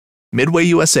Midway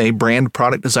USA brand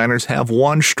product designers have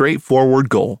one straightforward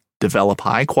goal: develop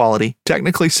high-quality,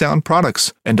 technically sound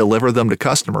products and deliver them to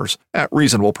customers at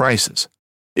reasonable prices.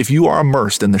 If you are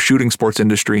immersed in the shooting sports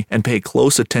industry and pay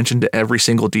close attention to every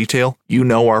single detail, you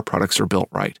know our products are built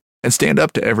right and stand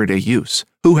up to everyday use.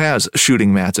 Who has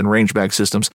shooting mats and range bag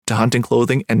systems to hunting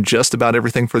clothing and just about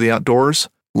everything for the outdoors?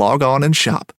 Log on and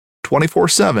shop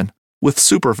 24/7 with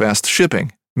super fast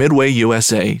shipping.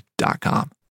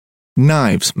 MidwayUSA.com.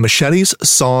 Knives, machetes,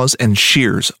 saws, and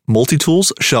shears,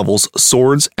 multi-tools, shovels,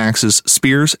 swords, axes,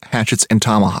 spears, hatchets, and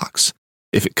tomahawks.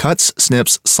 If it cuts,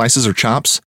 snips, slices, or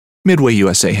chops, Midway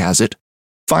USA has it.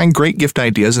 Find great gift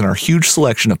ideas in our huge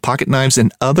selection of pocket knives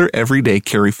and other everyday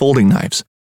carry folding knives.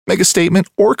 Make a statement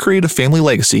or create a family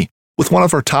legacy with one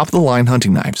of our top-of-the-line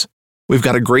hunting knives. We've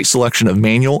got a great selection of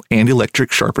manual and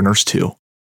electric sharpeners, too.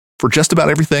 For just about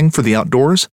everything for the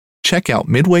outdoors, check out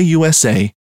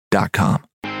MidwayUSA.com.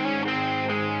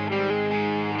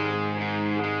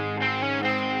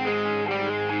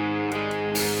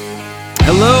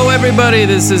 Hello, everybody.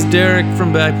 This is Derek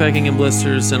from Backpacking and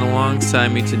Blisters, and alongside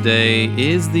me today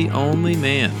is the only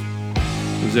man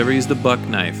who's ever used a buck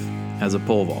knife as a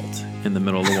pole vault in the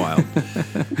middle of the wild.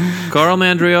 Carl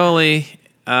Mandrioli.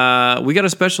 We got a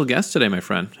special guest today, my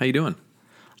friend. How you doing?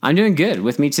 I'm doing good.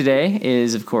 With me today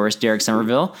is, of course, Derek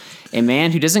Somerville, a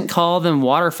man who doesn't call them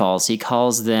waterfalls. He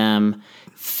calls them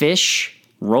fish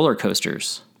roller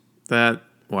coasters.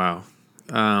 Wow.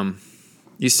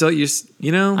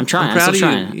 You know, I'm trying. I'm proud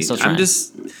I'm of you. still trying.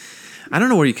 I don't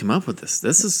know where you come up with this.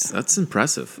 That's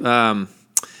impressive.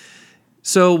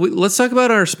 So let's talk about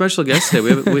our special guest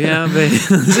today. We have a.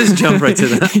 Let's just jump right to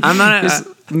that. I'm not just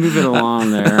move it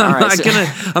along there. All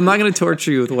right, I'm not gonna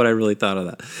torture you with what I really thought of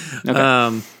that.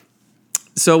 Okay.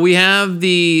 So we have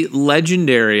the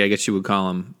legendary, I guess you would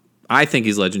call him. I think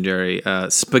he's legendary.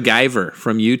 Spaguyver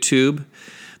from YouTube,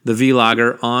 the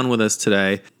vlogger, on with us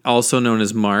today, also known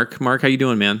as Mark. Mark, how you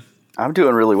doing, man? I'm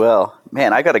doing really well.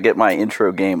 Man, I got to get my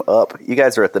intro game up. You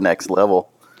guys are at the next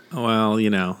level. Well, you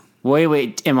know.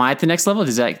 Wait. Am I at the next level?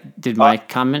 Did my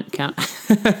comment count? I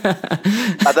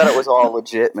thought it was all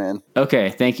legit, man. Okay,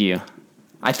 thank you.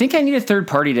 I think I need a third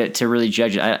party to really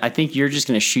judge it. I think you're just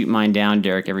going to shoot mine down,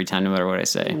 Derek, every time, no matter what I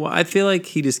say. Well, I feel like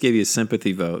he just gave you a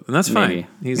sympathy vote, and that's fine.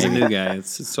 He's a new guy.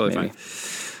 It's totally fine.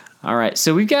 All right,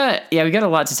 so we got a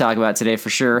lot to talk about today for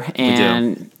sure,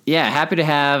 and happy to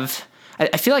have.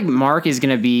 I feel like Mark is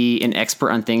going to be an expert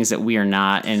on things that we are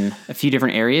not in a few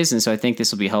different areas, and so I think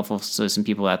this will be helpful to some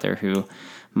people out there who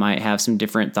might have some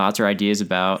different thoughts or ideas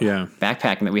about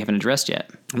backpacking that we haven't addressed yet.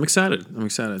 I'm excited.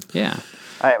 Yeah.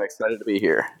 I am excited to be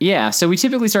here. Yeah, so we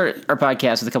typically start our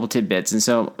podcast with a couple tidbits, and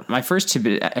so my first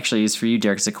tidbit actually is for you,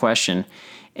 Derek. It's a question.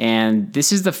 And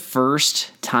this is the first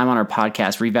time on our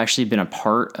podcast where you've actually been a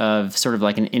part of sort of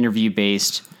like an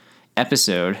interview-based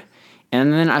episode.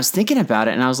 And then I was thinking about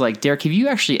it, and I was like, Derek, have you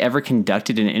actually ever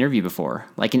conducted an interview before,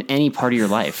 like in any part of your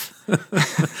life?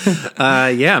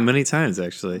 Yeah, many times,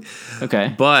 actually.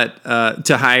 Okay. But I had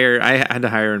to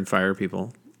hire and fire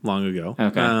people long ago.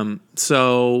 Okay.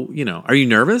 So, you know, are you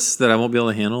nervous that I won't be able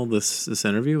to handle this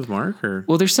interview with Mark? Or?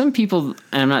 Well, there's some people,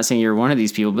 and I'm not saying you're one of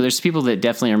these people, but there's people that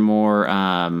definitely are more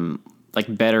like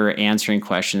better at answering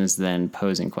questions than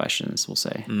posing questions, we'll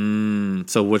say.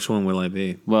 So which one will I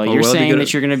be? Well, you're saying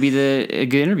that you're going to be a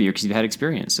good interviewer because you've had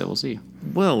experience, so we'll see.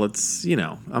 Well,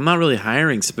 I'm not really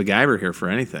hiring Spaguyver here for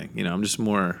anything. You know, I'm just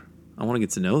more, I want to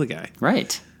get to know the guy.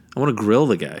 Right. I want to grill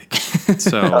the guy.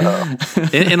 So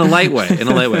in a light way,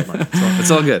 Mark. It's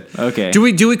all good. Okay. Do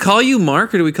we call you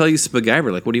Mark or do we call you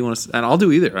Spaguyver? Like, what do you want to? And I'll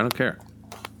do either. I don't care.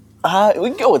 We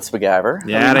can go with Spaguyver.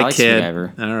 Yeah, I like kid.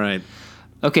 Spaguyver. All right.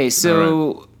 Okay,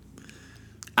 so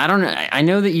I don't know. I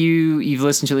know that you've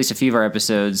listened to at least a few of our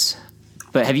episodes,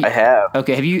 but have you? I have.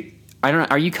 Okay, have you? I don't know.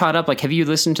 Are you caught up? Like, have you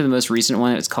listened to the most recent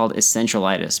one? It's called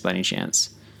Essentialitis, by any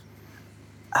chance?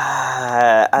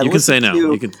 You can say no.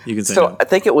 You can say no. So I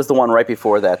think it was the one right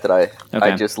before that I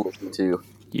just listened to.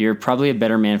 You're probably a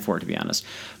better man for it, to be honest.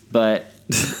 But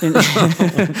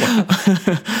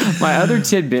my other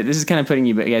tidbit. This is kind of putting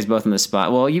you guys both on the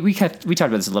spot. Well, we talked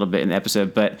about this a little bit in the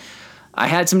episode, but I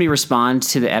had somebody respond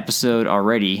to the episode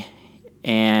already,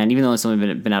 and even though it's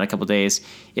only been out a couple days,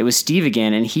 it was Steve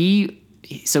again, and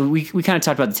so we kind of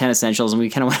talked about the 10 essentials, and we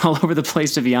kind of went all over the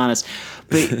place, to be honest.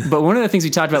 But one of the things we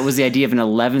talked about was the idea of an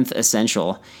 11th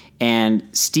essential, and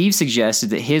Steve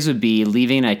suggested that his would be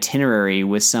leaving an itinerary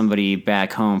with somebody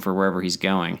back home for wherever he's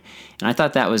going, and I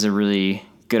thought that was a really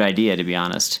good idea, to be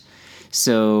honest.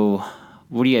 So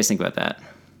what do you guys think about that?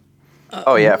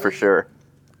 Oh yeah, for sure.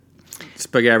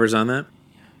 Spaguyver's on that?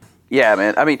 Yeah,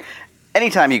 man. I mean,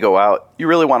 anytime you go out, you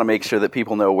really want to make sure that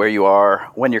people know where you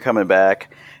are, when you're coming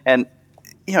back, and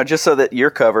just so that you're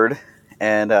covered.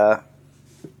 And if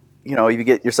you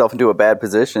get yourself into a bad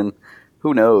position,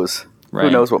 who knows? Right.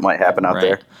 Who knows what might happen out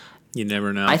there? You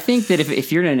never know. I think that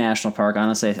if you're in a national park,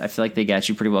 honestly, I feel like they got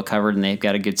you pretty well covered, and they've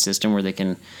got a good system where they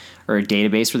can, or a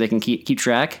database where they can keep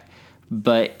track.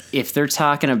 But if you're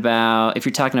talking about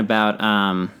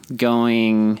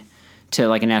going to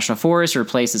like a national forest or a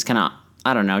place that's kind of,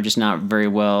 I don't know, just not very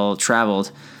well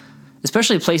traveled,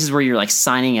 especially places where you're like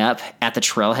signing up at the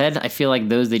trailhead, I feel like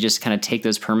they just kind of take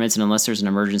those permits, and unless there's an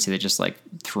emergency, they just like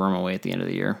throw them away at the end of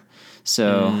the year.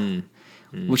 So,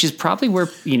 which is probably where,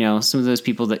 some of those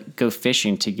people that go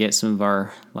fishing to get some of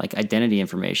our like identity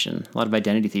information, a lot of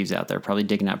identity thieves out there probably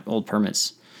digging up old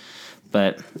permits.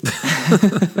 But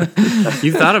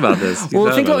you thought about this.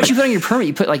 Well, think about what you put on your permit.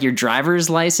 You put like your driver's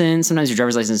license. Sometimes your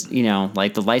driver's license,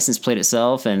 like the license plate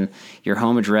itself and your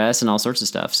home address and all sorts of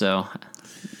stuff. So,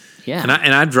 yeah. And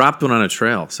I dropped one on a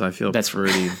trail, so I feel that's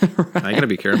pretty. Right. I got to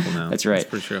be careful now. That's right. That's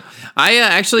pretty true. I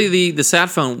actually the sat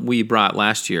phone we brought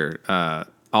last year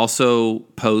also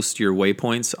post your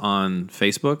waypoints on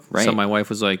Facebook. Right. So my wife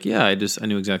was like, "Yeah, I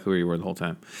knew exactly where you were the whole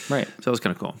time." Right. So that was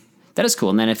kind of cool. That is cool.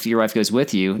 And then if your wife goes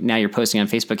with you, now you're posting on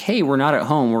Facebook, hey, we're not at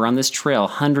home. We're on this trail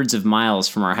hundreds of miles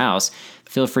from our house.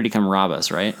 Feel free to come rob us,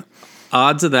 right?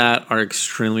 Odds of that are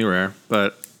extremely rare,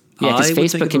 but yeah, because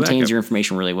Facebook contains backup. your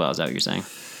information really well. Is that what you're saying?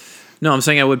 No, I'm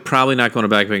saying I would probably not go on a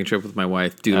backpacking trip with my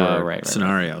wife due to our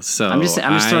scenario. Right. So I'm just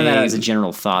throwing that out as a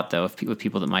general thought, though, with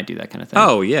people that might do that kind of thing.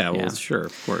 Oh, yeah. Well, sure,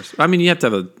 of course. I mean, you have to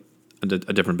have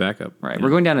a different backup. Right. We're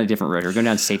going down a different road. We're going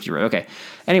down a safety road. Okay.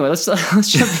 Anyway, let's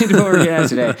jump into what we're getting at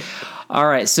today. All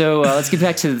right. So let's get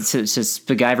back to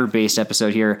Spaguyver-based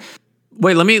episode here.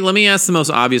 Wait, let me ask the most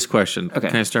obvious question. Okay.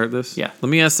 Can I start this? Yeah. Let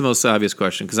me ask the most obvious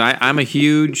question, because I'm a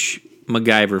huge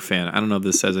MacGyver fan. I don't know if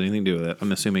this has anything to do with it.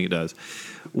 I'm assuming it does.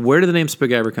 Where did the name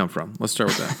Spaguyver come from? Let's start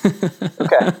with that.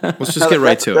 Okay. Let's just get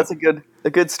right to it. That's a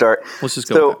good start. Let's just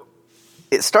go with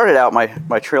that. It started out,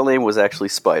 my trail name was actually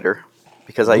Spider,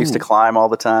 because I used to climb all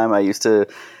the time. I used to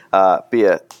be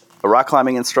a rock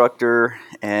climbing instructor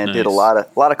and did a lot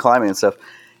of climbing and stuff.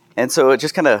 And so it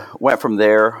just kind of went from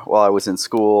there while I was in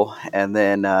school. And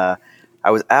then I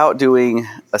was out doing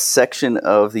a section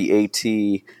of the AT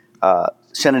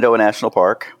Shenandoah National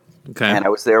Park. Okay. And I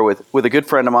was there with a good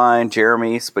friend of mine,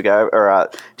 Jeremy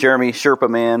Jeremy Sherpa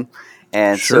Man.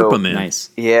 And Sherpa Man. Nice.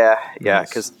 Yeah,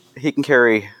 because he can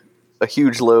carry a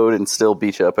huge load and still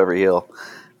beach up every hill.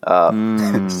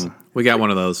 We got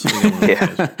one of those.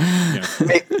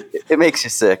 It makes you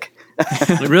sick.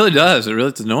 It really does.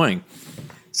 It's annoying.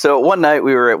 So one night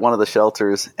we were at one of the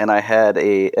shelters, and I had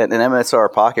an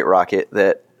MSR pocket rocket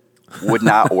that would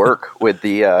not work with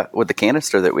the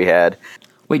canister that we had.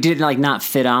 Wait, did it like not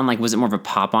fit on? Like, was it more of a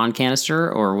pop-on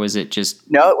canister, or was it just?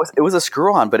 No, it was a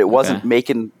screw-on, but it wasn't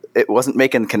making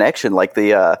connection. Like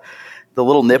the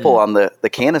little nipple on the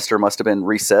canister must have been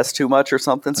recessed too much or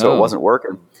something, so it wasn't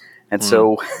working. And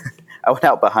so I went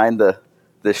out behind the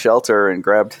shelter and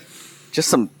grabbed just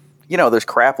some. There's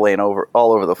crap laying all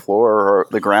over the floor or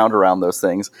the ground around those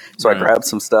things. So I grabbed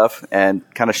some stuff and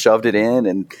kind of shoved it in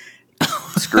and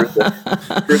screwed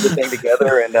the thing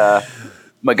together and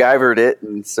MacGyvered it.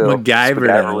 And so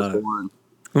MacGyver was born.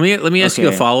 Let me ask you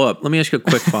a follow up. Let me ask you a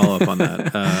quick follow up on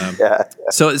that. Yeah.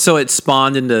 So it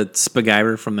spawned into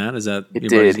Spaguyver from that. Is that it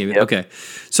did? Yep. Okay.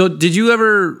 So did you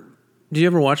ever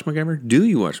watch MacGyver? Do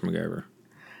you watch MacGyver?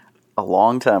 A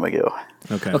long time ago.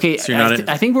 Okay. So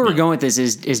I think where we're going with this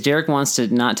is Derek wants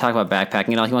to not talk about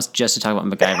backpacking at all. He wants just to talk about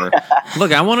MacGyver.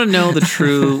 Look, I want to know the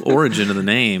true origin of the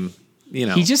name.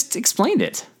 He just explained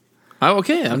it. Oh,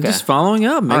 okay. I'm just following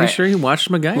up, making sure he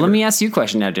watched MacGyver. Let me ask you a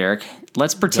question now, Derek.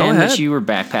 Let's pretend that you were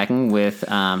backpacking with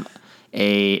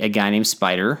a guy named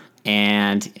Spider,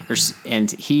 and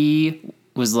he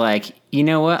was like, you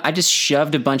know what? I just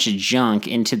shoved a bunch of junk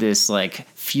into this like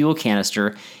fuel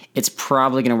canister. It's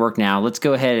probably going to work now. Let's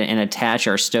go ahead and attach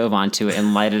our stove onto it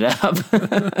and light it up.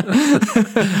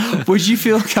 Would you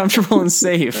feel comfortable and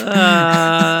safe?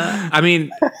 I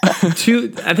mean,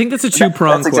 I think that's a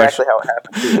two-pronged question. That's exactly how it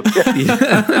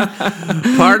happened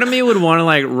too. Part of me would want to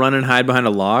like run and hide behind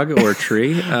a log or a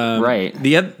tree. Right.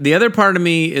 The other part of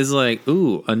me is like,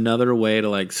 ooh, another way to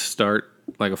like start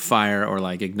like a fire or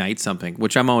like ignite something,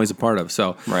 which I'm always a part of.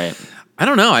 So right. I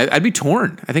don't know. I'd be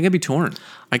torn. I think I'd be torn.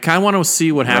 I kind of want to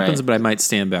see what happens, but I might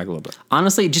stand back a little bit.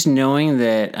 Honestly, just knowing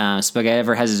that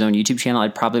Spaguyver has his own YouTube channel, I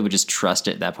probably would just trust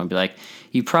it at that point. Be like,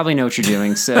 you probably know what you're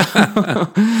doing. So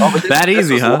that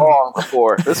easy, huh?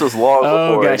 This was long before.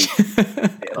 Oh, gotcha.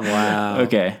 Wow.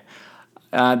 Okay.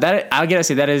 That I gotta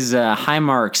say that is high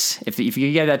marks. If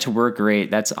you get that to work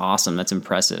great, that's awesome. That's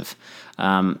impressive.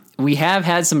 We have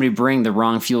had somebody bring the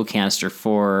wrong fuel canister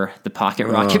for the pocket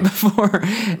rocket before,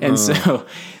 and so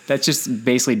that's just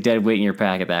basically dead weight in your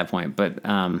pack at that point. But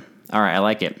all right, I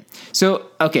like it. So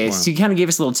so you kind of gave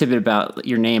us a little tidbit about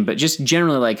your name, but just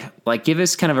generally like give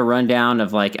us kind of a rundown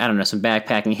of like, I don't know, some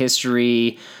backpacking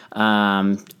history.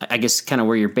 I guess kind of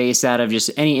where you're based out of,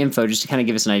 just any info, just to kind of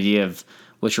give us an idea of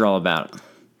what you're all about.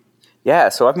 Yeah,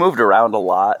 so I've moved around a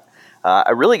lot.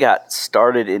 I really got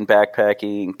started in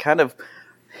backpacking kind of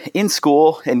in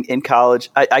school and in college.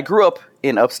 I grew up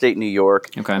in upstate New York,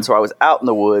 and so I was out in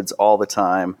the woods all the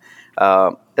time.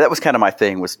 That was kind of my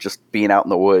thing, was just being out in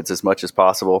the woods as much as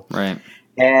possible. Right.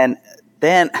 And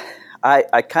then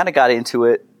I kind of got into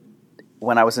it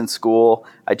when I was in school.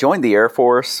 I joined the Air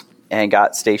Force and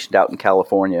got stationed out in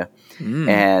California,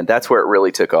 and that's where it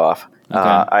really took off. Okay.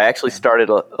 I actually started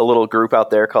a little group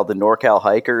out there called the NorCal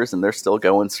Hikers, and they're still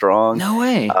going strong. No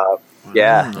way.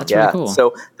 Yeah, that's really cool.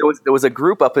 So there was a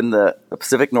group up in the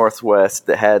Pacific Northwest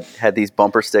that had these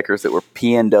bumper stickers that were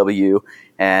PNW,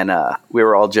 and we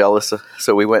were all jealous,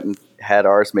 so we went and had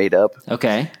ours made up.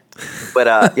 Okay.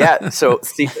 But yeah, so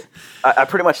I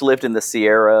pretty much lived in the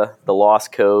Sierra, the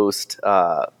Lost Coast,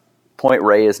 Point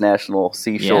Reyes National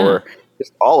Seashore. Yeah.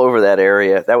 Just all over that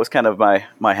area. That was kind of my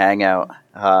hangout.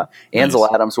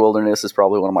 Ansel Adams Wilderness is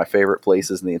probably one of my favorite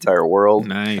places in the entire world.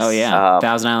 Nice. Oh yeah,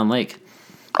 Thousand Island Lake.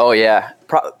 Oh yeah.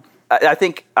 I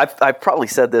think I've probably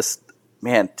said this,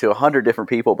 man, to 100 different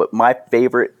people, but my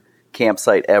favorite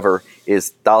campsite ever is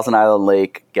Thousand Island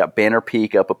Lake. Got Banner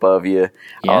Peak up above you.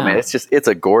 Yeah. Oh man, it's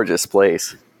a gorgeous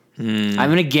place. I'm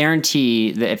going to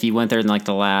guarantee that if you went there in like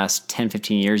the last 10,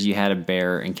 15 years, you had a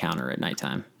bear encounter at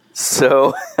nighttime.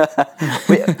 So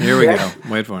here we go.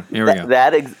 Wait for it. Here we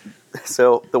go.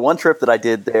 So the one trip that I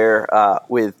did there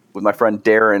with my friend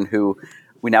Darren, who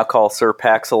we now call Sir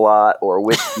Pax-a-Lot or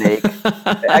Whip Snake.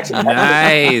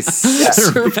 Nice.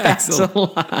 Sir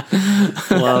Pax-a-Lot.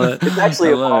 Love it. It's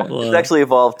actually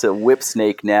evolved to Whip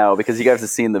Snake now, because you guys have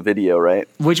seen the video, right?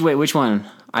 Which one?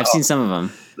 I've seen some of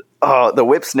them. Oh, the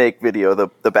Whip Snake video, the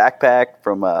backpack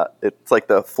from it's like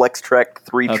the Flex Trek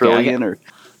 3 trillion or.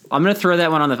 I'm gonna throw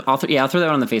that one on the. I'll throw that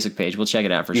one on the Facebook page. We'll check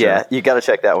it out for sure. Yeah, you got to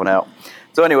check that one out.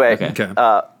 So anyway,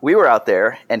 we were out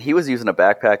there, and he was using a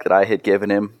backpack that I had given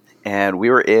him, and we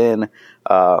were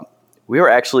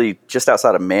actually just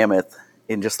outside of Mammoth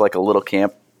in just like a little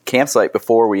campsite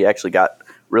before we actually got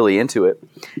really into it,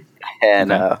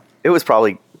 and it was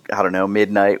probably, I don't know,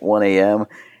 midnight, 1 a.m.,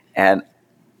 and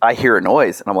I hear a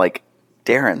noise, and I'm like,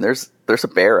 Darren, there's a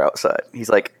bear outside. He's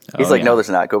like, no, there's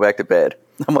not. Go back to bed.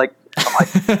 I'm like,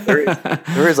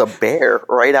 there is a bear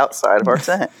right outside of our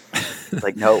tent. He's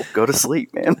like, no, go to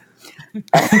sleep, man.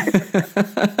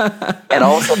 And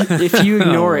all of a sudden, if you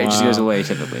ignore it, it just goes away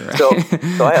typically, right? So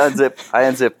I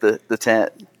unzip the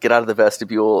tent, get out of the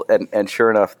vestibule, and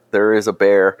sure enough, there is a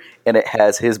bear, and it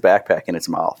has his backpack in its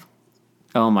mouth.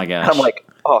 Oh my gosh. And I'm like,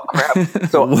 oh crap.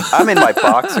 So I'm in my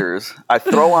boxers. I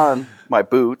throw on my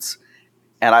boots,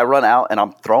 and I run out, and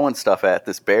I'm throwing stuff at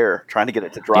this bear, trying to get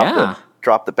it to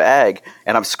drop the bag,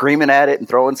 and I'm screaming at it and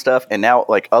throwing stuff, and now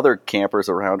like other campers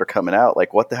around are coming out,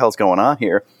 like, what the hell's going on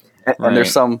here? And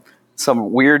there's some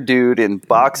weird dude in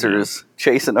boxers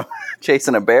chasing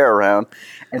a bear around,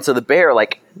 and so the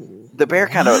bear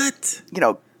kind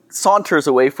of saunters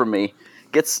away from me,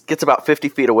 gets about 50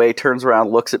 feet away, turns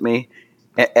around, looks at me,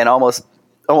 and almost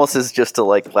is just to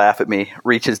like laugh at me,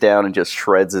 reaches down and just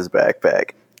shreds his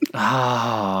backpack.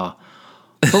 Oh.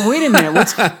 But wait a minute,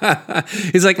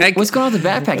 he's like, what's going on with the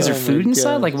backpack? Is there food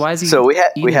inside? Like, why is he? So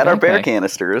we had our bear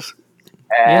canisters,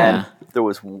 and there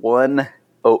was one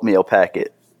oatmeal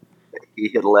packet that he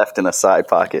had left in a side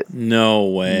pocket. No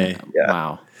way! Yeah.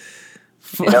 Wow.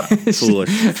 Yep.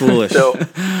 Foolish. So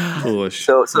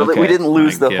Okay. that we didn't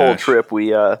lose the whole trip,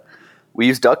 we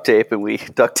used duct tape, and we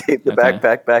duct taped the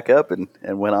backpack back up and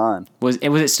went on. Was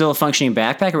it still a functioning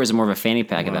backpack, or was it more of a fanny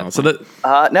pack at that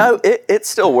point? No, it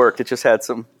still worked. It just had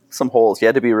some holes. You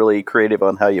had to be really creative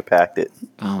on how you packed it.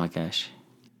 Oh my gosh.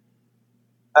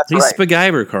 He's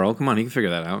Spaghyber, Carl. Come on, you can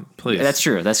figure that out, please. That's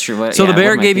true. So the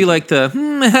bear gave you like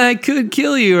I could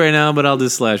kill you right now, but I'll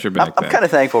just slash your backpack. I'm kind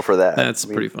of thankful for that. That's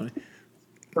pretty funny.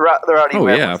 They're out. Oh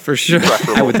yeah, for sure.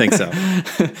 I would think so.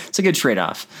 It's a good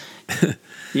trade-off.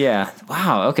 Yeah.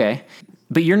 Wow. Okay.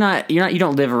 But you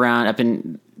don't live around up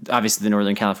in obviously the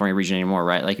Northern California region anymore,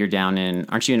 right? Like you're down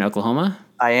aren't you in Oklahoma?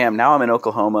 I am. Now I'm in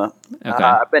Oklahoma. Okay.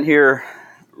 I've been here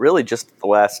really just the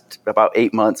last about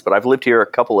 8 months, but I've lived here a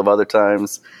couple of other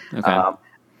times. Okay.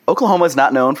 Oklahoma is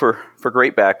not known for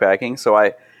great backpacking, so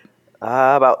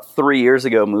About 3 years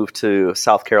ago, moved to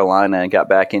South Carolina and got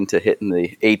back into hitting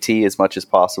the AT as much as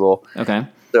possible. Okay.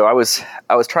 So I was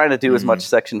trying to do as much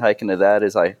section hiking of that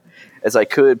as I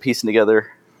could, piecing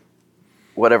together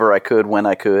whatever I could when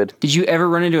I could. Did you ever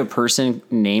run into a person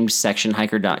named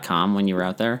sectionhiker.com when you were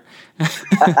out there?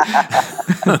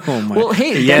 Oh my! Well,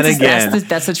 hey,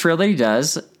 that's the trail that he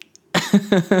does.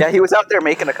 Yeah, he was out there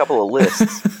making a couple of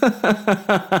lists.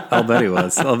 I'll bet he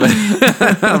was. I'll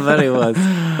bet he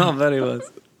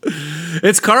was.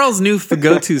 It's Carl's new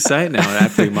go-to site now.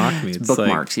 After he mocked me, it's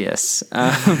bookmarks. Yes.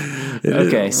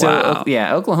 Okay. So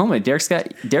wow. Oklahoma. Derek's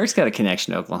got a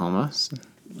connection to Oklahoma.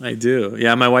 I do.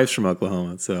 Yeah, my wife's from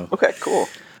Oklahoma, so okay, cool.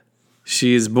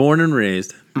 She is born and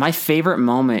raised. My favorite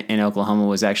moment in Oklahoma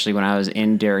was actually when I was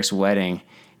in Derek's wedding,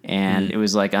 and it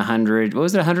was like 100. What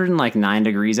was it? 109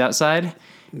 degrees outside,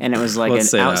 and it was like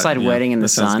an outside wedding in the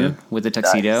sun with a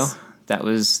tuxedo. Nice. That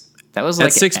was at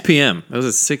like 6 p.m. It was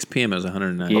at 6 p.m. It was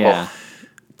 109. Yeah,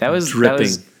 that was dripping.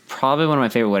 Probably one of my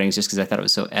favorite weddings, just because I thought it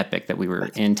was so epic that we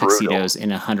were in tuxedos in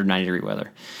 190 degree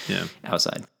weather. Yeah,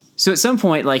 outside. So at some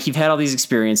point, like, you've had all these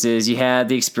experiences. You had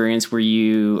the experience where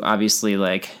you obviously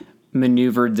like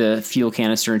maneuvered the fuel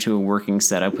canister into a working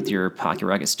setup with your pocket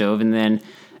rocket stove, and then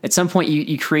at some point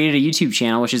you created a YouTube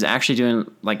channel, which is actually doing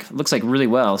looks like really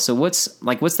well. So what's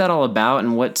that all about,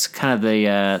 and what's kind of the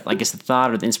I guess the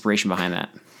thought or the inspiration behind that?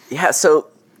 Yeah,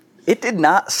 so it did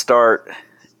not start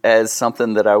as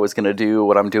something that I was going to do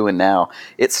what I'm doing now.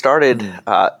 It started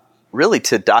really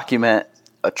to document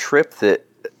a trip that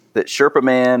Sherpa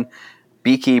Man,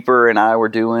 Beekeeper, and I were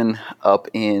doing up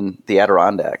in the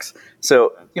Adirondacks.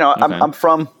 So, I'm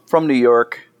from New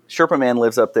York. Sherpa Man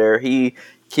lives up there. He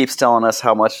keeps telling us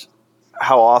how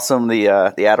awesome the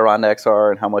Adirondacks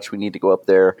are and how much we need to go up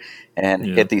there and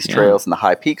hit these trails in the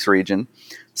High Peaks region.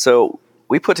 So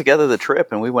we put together the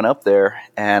trip and we went up there,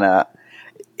 and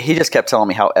he just kept telling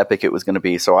me how epic it was going to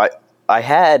be. So I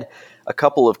had a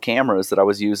couple of cameras that I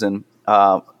was using.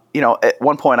 At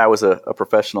one point I was a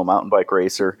professional mountain bike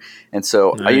racer. And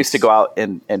so I used to go out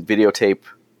and videotape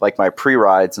like my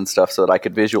pre-rides and stuff so that I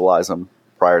could visualize them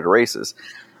prior to races.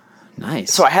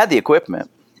 Nice. So I had the equipment,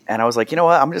 and I was like, you know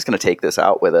what, I'm just going to take this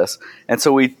out with us. And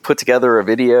so we put together a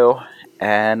video,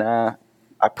 and I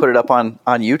put it up on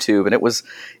YouTube, and it was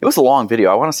a long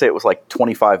video. I want to say it was like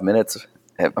 25 minutes.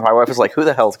 And my wife was like, who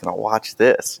the hell's going to watch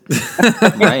this?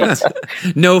 Right.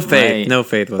 No faith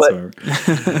whatsoever.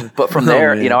 But from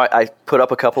there, I put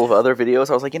up a couple of other videos.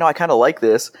 I was like, I kind of like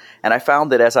this. And I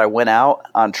found that as I went out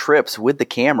on trips with the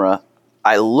camera,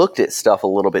 I looked at stuff a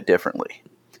little bit differently.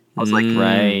 I was like,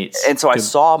 right. And so I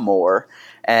saw more,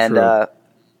 and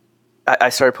I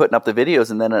started putting up the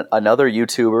videos. And then another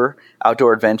YouTuber,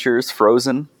 Outdoor Adventures,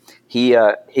 Frozen, he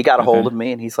got a hold of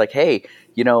me, and he's like, hey,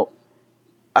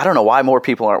 I don't know why more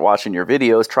people aren't watching your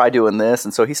videos. Try doing this.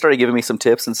 And so he started giving me some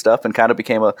tips and stuff, and kind of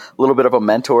became a little bit of a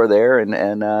mentor there, and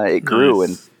it grew.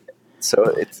 Nice. And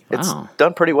so it's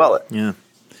done pretty well. Yeah.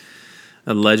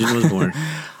 A legend was born.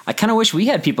 I kind of wish we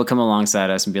had people come alongside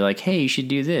us and be like, hey, you should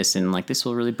do this, and like this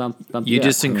will really bump you up.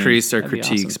 Just increased our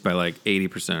critiques by like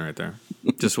 80% right there.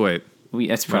 Just wait.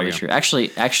 That's probably true.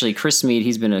 Actually, Chris Mead,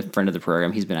 he's been a friend of the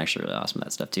program. He's been actually really awesome at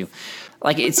that stuff too.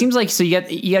 Like, it seems like, so you got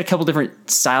a couple different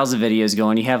styles of videos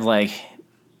going. You have like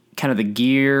kind of the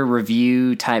gear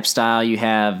review type style. You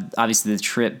have obviously the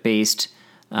trip based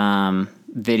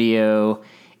video,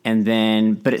 and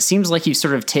then, but it seems like you've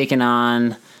sort of taken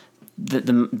on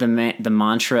the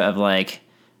mantra of like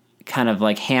kind of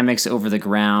like hammocks over the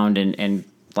ground, and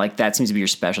like that seems to be your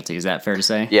specialty. Is that fair to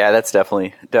say? Yeah, that's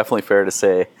definitely fair to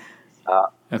say.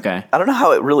 Okay. I don't know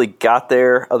how it really got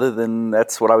there, other than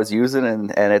that's what I was using,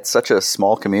 and it's such a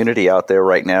small community out there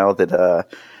right now that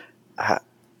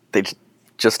they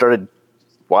just started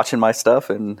watching my stuff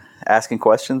and asking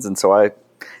questions, and so I,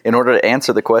 in order to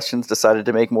answer the questions, decided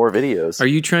to make more videos. Are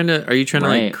you trying to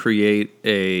like create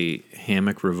a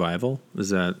hammock revival?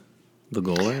 Is that the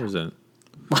goal, or is that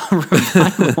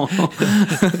revival?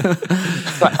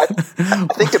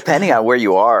 I think depending on where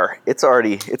you are, it's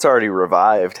already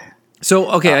revived.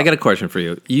 So, okay, I got a question for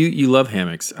you. You love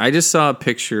hammocks. I just saw a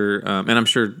picture, and I'm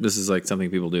sure this is like something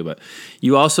people do, but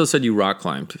you also said you rock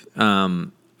climbed.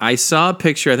 I saw a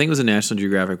picture, I think it was a National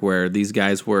Geographic, where these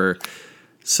guys were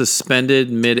suspended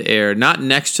midair, not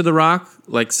next to the rock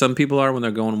like some people are when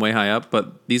they're going way high up,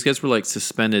 but these guys were like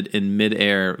suspended in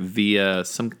midair via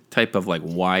some type of like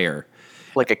wire.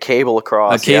 Like a cable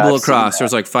across.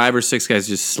 There's like 5 or 6 guys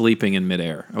just sleeping in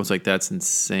midair. I was like, that's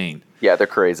insane. Yeah, they're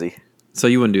crazy. So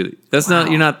you wouldn't do that. That's not.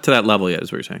 You're not to that level yet,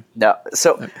 is what you're saying. No.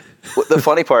 So the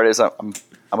funny part is I'm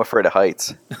afraid of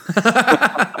heights.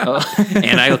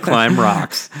 And I climb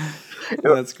rocks.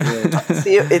 That's great.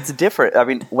 See, it's different. I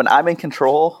mean, when I'm in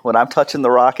control, when I'm touching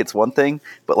the rock, it's one thing,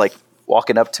 but like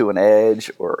walking up to an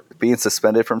edge or being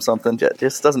suspended from something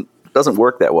just doesn't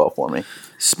work that well for me.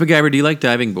 Spaghetti, do you like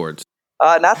diving boards?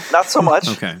 Not so much.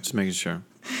 Okay, just making sure.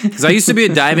 Because I used to be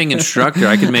a diving instructor.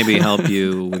 I could maybe help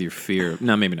you with your fear.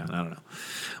 No, maybe not. I don't know.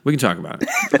 We can talk about it.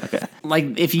 Okay.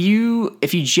 Like if you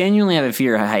genuinely have a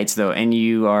fear of heights though, and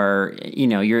you are,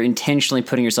 you're intentionally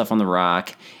putting yourself on the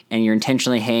rock and you're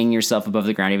intentionally hanging yourself above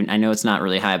the ground. Even I know it's not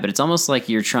really high, but it's almost like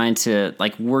you're trying to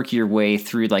like work your way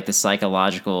through like the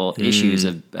psychological issues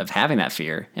of having that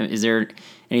fear. Is there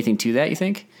anything to that, you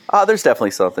think? There's definitely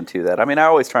something to that. I mean, I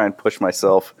always try and push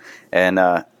myself, and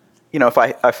if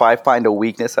I find a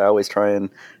weakness, I always try and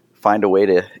find a way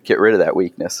to get rid of that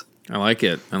weakness. I like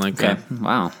it. I like that.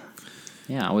 Wow.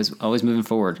 Yeah, always moving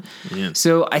forward. Yeah.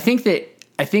 So I think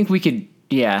we could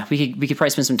probably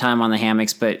spend some time on the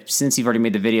hammocks, but since you've already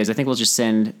made the videos, I think we'll just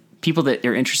send people that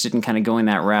are interested in kind of going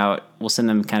that route. We'll send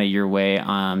them kind of your way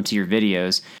to your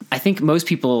videos. I think most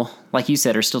people, like you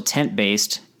said, are still tent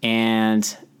based,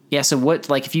 and yeah. So what,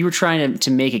 like, if you were trying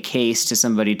to make a case to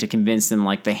somebody to convince them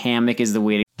like the hammock is the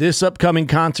way to. This upcoming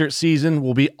concert season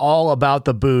will be all about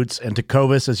the boots, and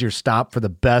Tecovas is your stop for the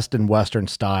best in Western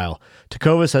style.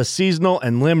 Tecovas has seasonal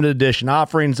and limited edition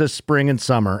offerings this spring and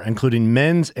summer, including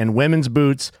men's and women's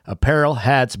boots, apparel,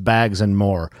 hats, bags, and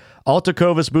more. All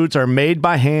Tecovas boots are made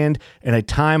by hand in a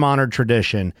time-honored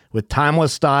tradition with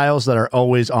timeless styles that are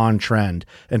always on trend.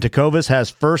 And Tecovas has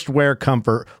first wear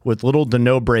comfort with little to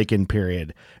no break-in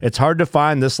period. It's hard to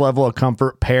find this level of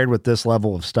comfort paired with this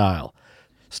level of style.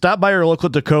 Stop by your local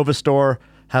Tecovas store,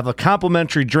 have a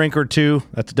complimentary drink or two,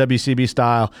 that's WCB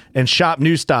style, and shop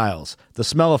new styles. The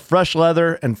smell of fresh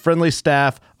leather and friendly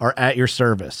staff are at your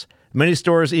service. Many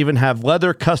stores even have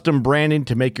leather custom branding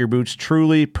to make your boots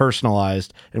truly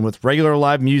personalized. And with regular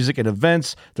live music and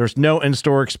events, there's no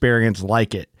in-store experience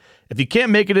like it. If you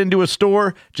can't make it into a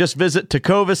store, just visit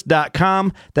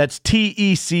tecovas.com. That's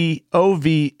TECOVAS.com.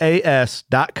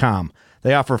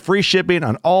 They offer free shipping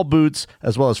on all boots,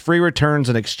 as well as free returns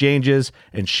and exchanges,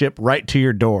 and ship right to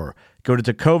your door. Go to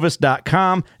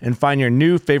tecovas.com and find your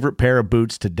new favorite pair of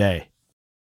boots today.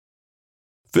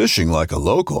 Fishing like a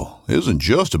local isn't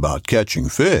just about catching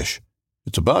fish.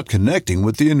 It's about connecting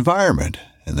with the environment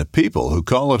and the people who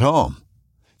call it home.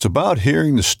 It's about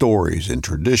hearing the stories and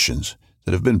traditions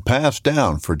that have been passed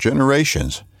down for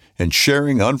generations and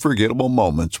sharing unforgettable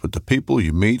moments with the people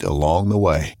you meet along the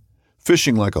way.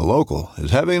 Fishing like a local is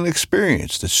having an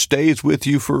experience that stays with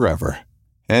you forever.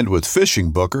 And with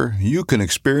Fishing Booker, you can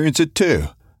experience it too,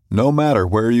 no matter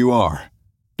where you are.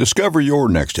 Discover your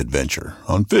next adventure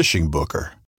on Fishing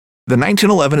Booker. The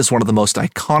 1911 is one of the most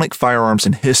iconic firearms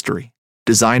in history.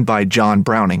 Designed by John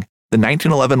Browning, the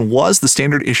 1911 was the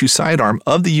standard issue sidearm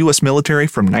of the U.S. military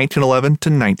from 1911 to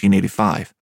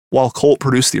 1985. While Colt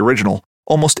produced the original,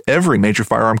 almost every major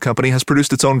firearm company has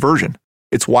produced its own version.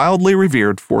 It's wildly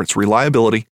revered for its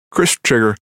reliability, crisp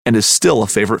trigger, and is still a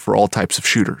favorite for all types of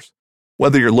shooters.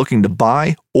 Whether you're looking to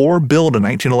buy or build a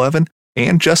 1911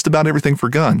 and just about everything for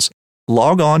guns,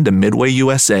 log on to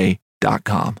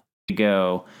midwayusa.com.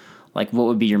 Go, like, what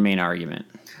would be your main argument?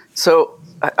 So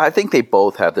I think they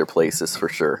both have their places for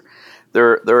sure.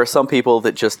 There are some people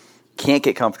that just can't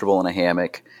get comfortable in a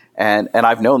hammock, and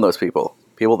I've known those people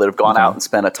that have gone out and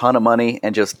spent a ton of money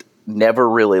and just never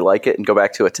really like it and go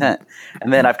back to a tent.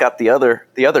 And then I've got the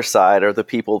other side are the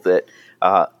people that,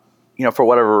 for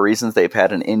whatever reasons, they've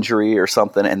had an injury or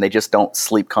something and they just don't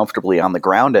sleep comfortably on the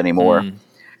ground anymore.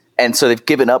 And so they've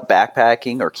given up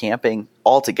backpacking or camping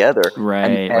altogether.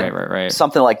 Right.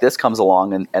 Something like this comes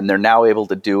along and they're now able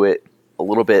to do it a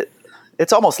little bit.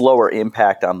 It's almost lower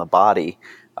impact on the body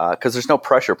because there's no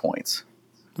pressure points.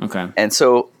 Okay. And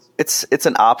so it's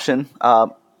an option.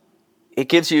 It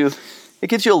gives you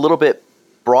a little bit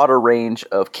broader range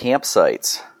of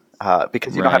campsites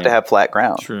because you don't have to have flat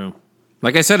ground. True.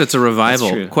 Like I said, it's a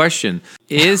revival. Question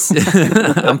is,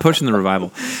 I'm pushing the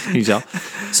revival. Can you tell?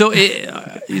 So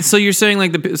you're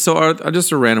saying just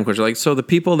a random question. Like, so the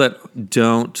people that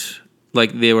don't,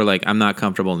 like, they were like, I'm not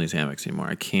comfortable in these hammocks anymore.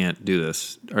 I can't do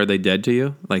this. Are they dead to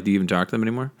you? Like, do you even talk to them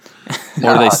anymore?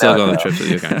 Or do they still go on the trips with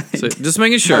you? Okay. So just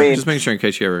making sure. Just making sure in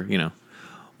case you ever,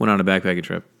 went on a backpacking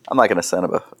trip. I'm not going to send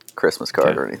them a Christmas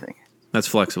card or anything. That's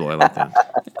flexible. I like that.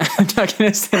 I'm not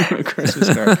going to send them a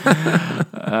Christmas card.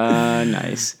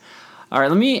 Nice. All right,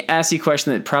 let me ask you a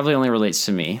question that probably only relates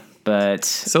to me, but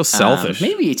so selfish.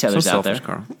 Maybe each other's so out selfish, there.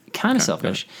 Carl. Kind of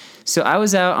selfish. So I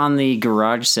was out on the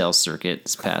garage sale circuit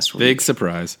this past week. Big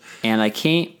surprise. And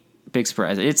big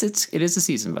surprise. It is the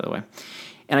season, by the way.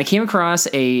 And I came across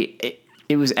a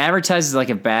It was advertised as like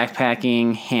a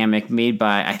backpacking hammock made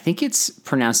by, I think it's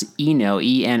pronounced Eno,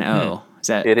 E-N-O. Is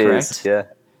that correct? It is, yeah.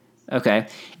 Okay.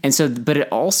 And so, but it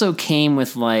also came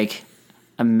with like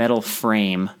a metal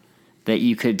frame that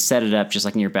you could set it up just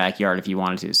like in your backyard if you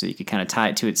wanted to. So you could kind of tie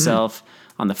it to itself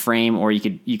on the frame, or you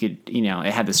could,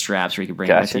 it had the straps where you could bring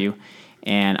it with you.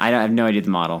 And I have no idea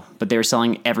the model, but they were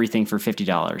selling everything for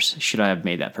 $50. Should I have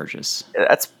made that purchase?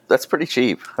 That's pretty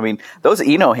cheap. I mean, those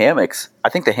Eno hammocks, I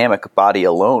think the hammock body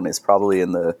alone is probably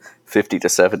in the 50 to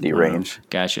 70 range.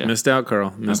 Gotcha. Missed out,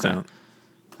 Carl. Missed out.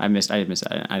 I missed. I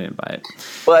didn't buy it.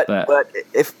 But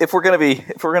if we're gonna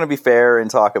be fair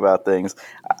and talk about things,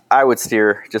 I would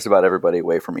steer just about everybody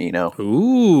away from Eno.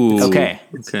 Ooh. Okay.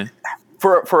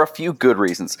 For a few good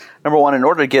reasons. Number one, in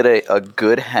order to get a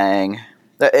good hang,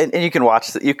 and you can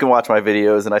watch my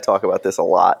videos, and I talk about this a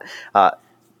lot.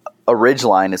 A ridge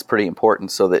line is pretty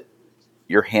important so that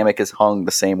your hammock is hung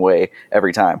the same way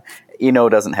every time. Eno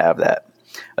doesn't have that.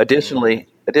 Additionally,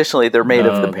 they're made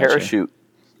of the parachute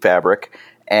fabric,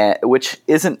 which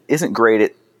isn't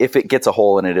great. If it gets a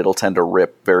hole in it, it'll tend to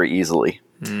rip very easily.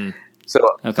 So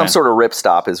some sort of rip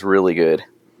stop is really good.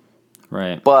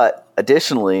 Right. But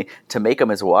additionally, to make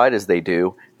them as wide as they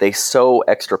do, they sew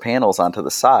extra panels onto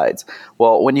the sides.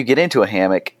 Well, when you get into a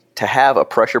hammock, to have a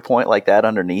pressure point like that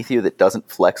underneath you that doesn't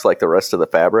flex like the rest of the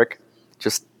fabric,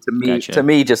 just to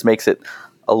me just makes it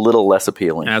a little less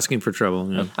appealing. Asking for trouble.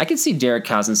 Yeah. I could see Derek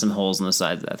causing some holes in the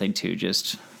sides of that thing too.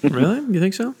 Just really? You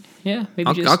think so? Yeah,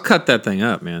 maybe. I'll cut that thing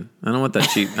up, man. I don't want that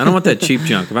cheap. I don't want that cheap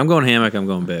junk. If I'm going hammock, I'm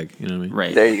going big. You know what I mean?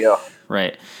 Right. There you go.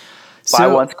 Right. Buy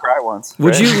once, cry once.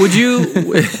 Would you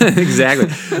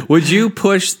exactly? Would you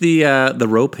push the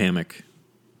rope hammock,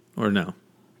 or no?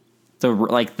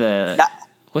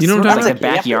 What's you know what I'm talking like a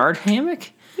backyard hammock?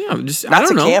 Yeah, just not I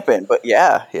don't know. Camping, but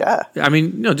yeah. I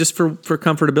mean, no, just for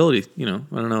comfortability. You know,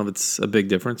 I don't know if it's a big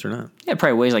difference or not. Yeah, it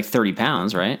probably weighs like 30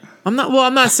 pounds, right? I'm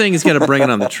not saying he's got to bring it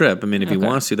on the trip. I mean, if he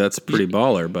wants to, that's pretty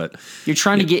baller. But you're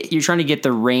trying to get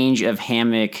the range of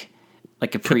hammock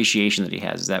like appreciation that he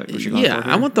has. Is that what you're going for? Yeah,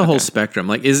 I want the whole spectrum.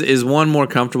 Like, is one more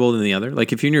comfortable than the other?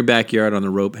 Like, if you're in your backyard on the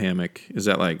rope hammock, is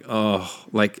that like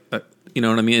you know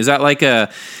what I mean? Is that like a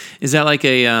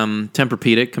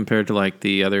Tempur-Pedic compared to like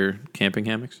the other camping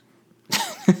hammocks?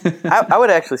 I would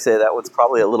actually say that one's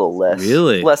probably a little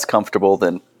less comfortable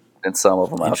than some of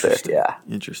them out there. Yeah,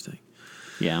 interesting.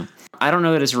 Yeah, I don't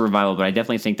know that it's a revival, but I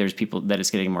definitely think there's people that it's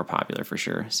getting more popular for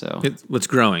sure. So it's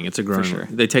growing. It's a growing. For sure.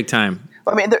 They take time.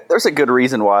 I mean, there's a good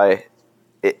reason why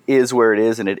it is where it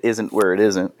is and it isn't where it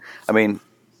isn't. I mean,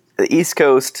 the East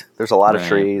Coast, there's a lot of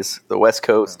trees. The West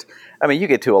Coast, I mean, you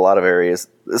get to a lot of areas,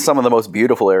 some of the most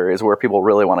beautiful areas where people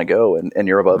really want to go, and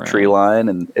you're above tree line,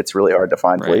 and it's really hard to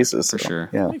find places. For sure.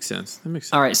 Yeah. That makes sense.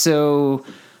 All right, so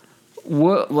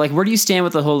where do you stand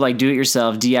with the whole like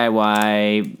do-it-yourself,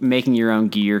 DIY, making your own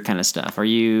gear kind of stuff? Are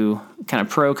you kind of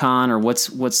pro con, or what's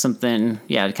something?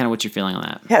 Yeah, kind of what's your feeling on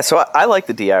that? Yeah, so I like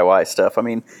the DIY stuff. I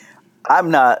mean,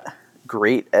 I'm not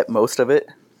great at most of it,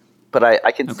 but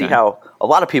I can see how a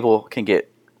lot of people can get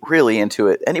really into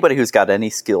it. Anybody who's got any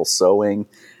skill sewing.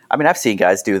 I mean, I've seen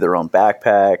guys do their own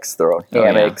backpacks, their own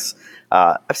hammocks.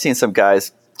 I've seen some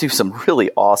guys do some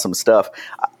really awesome stuff.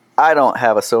 I don't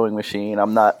have a sewing machine.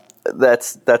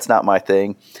 That's not my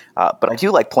thing. But I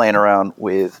do like playing around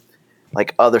with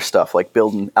like other stuff, like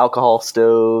building alcohol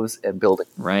stoves and building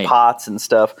pots and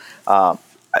stuff.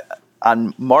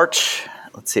 On March,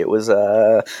 let's see, it was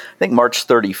I think March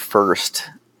 31st.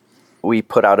 We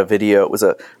put out a video. It was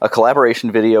a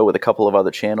collaboration video with a couple of other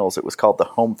channels. It was called the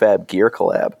Home Fab Gear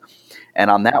Collab.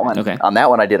 And on that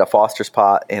one, I did a Foster's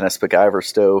pot and a Spacgyver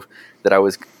stove that I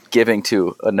was giving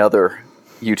to another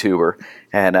YouTuber.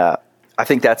 And I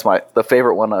think that's the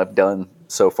favorite one I've done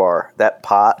so far. That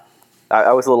pot,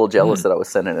 I was a little jealous that I was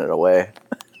sending it away.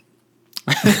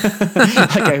 Like,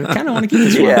 I kind of want to keep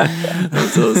this one. Yeah.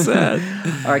 That's so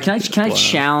sad. All right, can I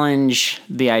challenge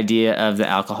the idea of the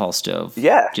alcohol stove?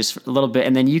 Yeah. Just a little bit,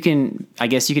 and then I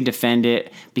guess you can defend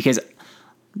it because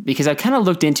I kind of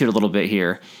looked into it a little bit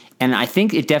here, and I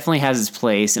think it definitely has its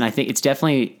place, and I think it's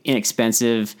definitely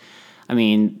inexpensive. I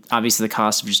mean, obviously the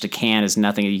cost of just a can is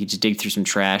nothing. You can just dig through some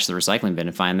trash, the recycling bin,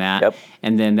 and find that. Yep.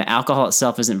 And then the alcohol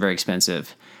itself isn't very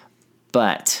expensive,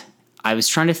 but I was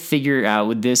trying to figure out,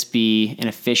 would this be an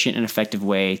efficient and effective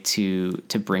way to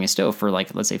bring a stove for,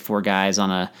 like, let's say 4 guys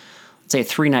on a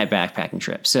 3-night backpacking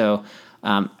trip. So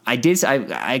I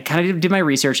kind of did my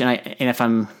research, and if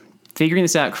I'm figuring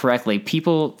this out correctly,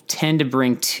 people tend to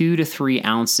bring 2 to 3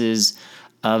 ounces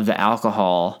of the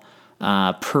alcohol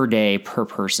per day per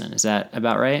person. Is that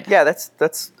about right? Yeah,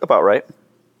 that's about right.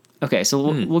 Okay, so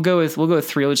we'll go with 3.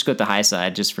 We'll just go with the high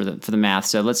side just for the math.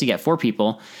 So let's say you got 4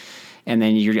 people. and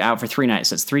then you're out for 3 nights.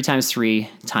 So it's 3 times 3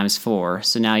 times 4.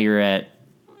 So now you're at,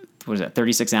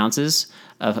 36 ounces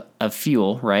of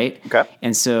fuel, right? Okay.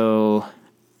 And so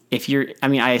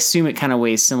I assume it kind of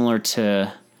weighs similar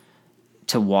to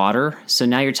water. So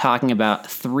now you're talking about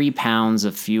 3 pounds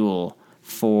of fuel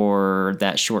for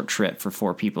that short trip for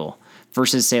 4 people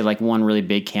versus say like one really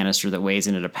big canister that weighs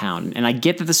in at a pound. And I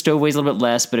get that the stove weighs a little bit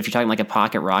less, but if you're talking like a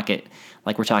pocket rocket,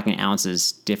 like we're talking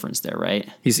ounces difference there, right?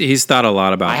 He's thought a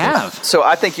lot about I this. have. So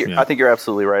I think you're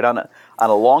absolutely right. On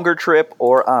a longer trip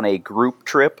or on a group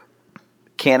trip,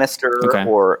 canister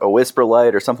or a Whisper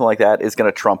Light or something like that is going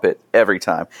to trump it every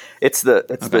time. It's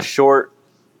the short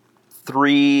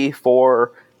 3,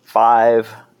 4,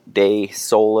 5 day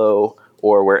solo,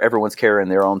 or where everyone's carrying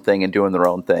their own thing and doing their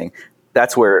own thing.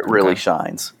 That's where it really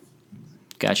shines.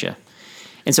 Gotcha.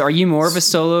 And so are you more of a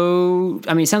solo?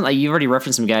 I mean, it sounds like you've already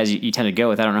referenced some guys you tend to go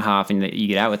with. I don't know how often that you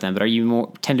get out with them, but are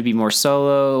you tend to be more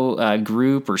solo,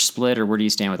 group, or split, or where do you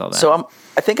stand with all that? So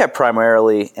I think I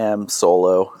primarily am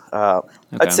solo.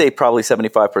 I'd say probably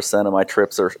 75% of my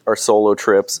trips are solo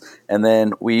trips. And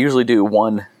then we usually do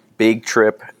one big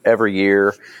trip every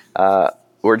year.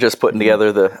 We're just putting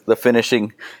together the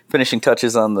finishing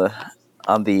touches on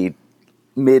the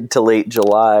mid to late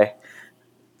July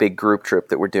big group trip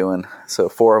that we're doing. So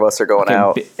 4 of us are going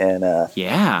out, and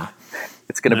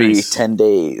it's going to be 10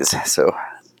 days. So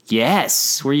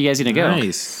yes, where are you guys going to go?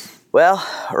 Nice. Well,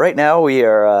 right now we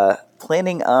are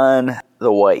planning on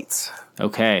the Whites.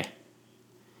 Okay,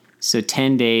 so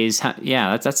 10 days.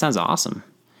 That sounds awesome.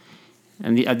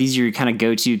 And are these your kind of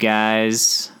go-to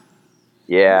guys?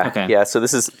 Yeah. Okay. Yeah. So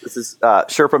this is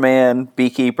Sherpa Man,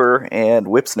 Beekeeper, and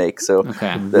Whip Snake. So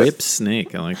Whip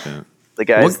Snake, I like that. The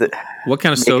guys what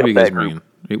kind of stove are you guys bringing?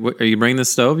 Are you bringing the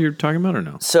stove you're talking about or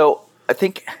no? So I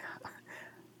think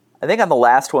on the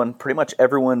last one, pretty much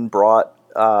everyone brought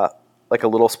like a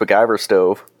little Spacgyver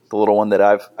stove, the little one that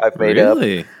I've made up.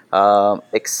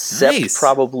 Except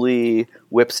probably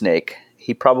Whip Snake.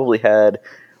 He probably had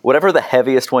whatever the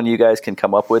heaviest one you guys can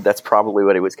come up with. That's probably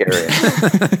what he was carrying.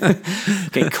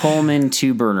 Okay, Coleman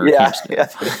 2-burner. Yeah.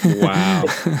 Wow.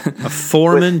 A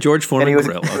Foreman, George Foreman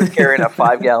grill. He was carrying a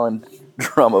 5-gallon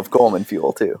drum of Coleman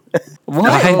fuel too.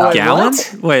 What? 5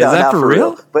 gallons? Wait, is that for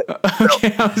real? But the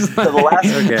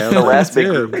last big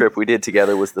group trip we did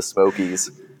together was the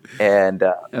Smokies, and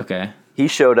he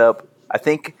showed up. I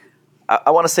think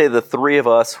I want to say the 3 of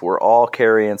us were all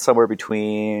carrying somewhere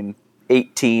between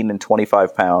 18 and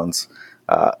 25 pounds.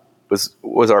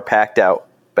 Was our packed out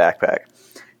backpack,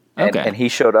 and he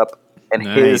showed up, and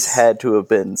his had to have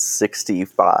been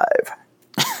 65.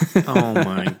 Oh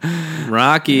my,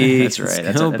 Rocky! That's right.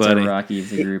 That's a Rocky of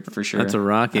the group for sure. That's a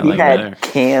Rocky. He had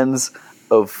cans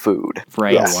of food.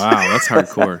 Right. Oh, wow, that's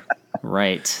hardcore.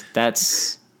 Right.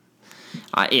 That's.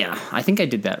 I think I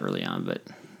did that early on, but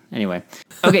anyway.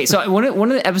 Okay, so one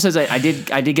of the episodes I did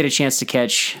get a chance to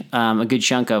catch a good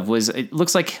chunk of was, it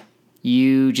looks like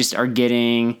you just are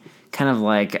getting kind of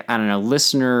like, I don't know,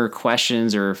 listener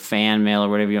questions or fan mail or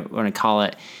whatever you want to call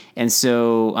it. And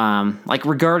so, like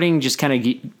regarding just kind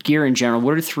of gear in general,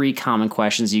 what are 3 common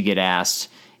questions you get asked,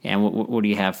 and what do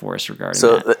you have for us regarding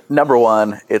that? So number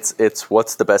 1, it's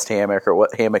what's the best hammock, or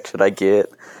what hammock should I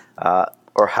get,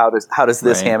 or how does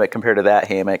this hammock compare to that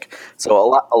hammock?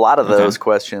 So a lot of those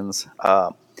questions.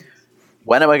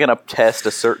 When am I going to test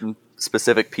a certain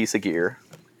specific piece of gear?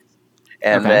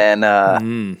 And then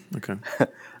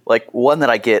like one that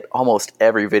I get almost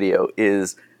every video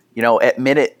is, at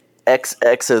minute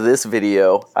XX of this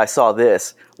video, I saw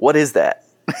this. What is that?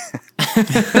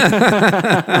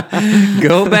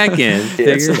 Go back in,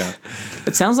 figure it out.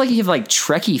 It sounds like you have like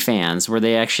Trekkie fans where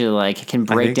they actually like can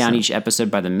break down each episode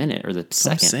by the minute or the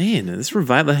second. I'm saying this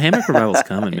revival, the hammock revival is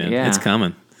coming, man. Yeah. It's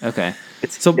coming. Okay.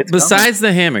 It's besides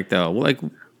the hammock, though, like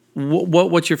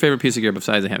what's your favorite piece of gear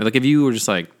besides the hammock? Like if you were just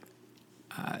like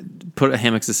put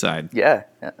hammocks aside, yeah.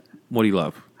 What do you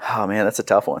love? Oh man, that's a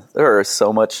tough one. There is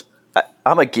so much.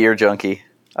 I'm a gear junkie.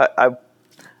 I'm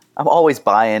always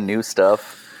buying new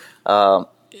stuff.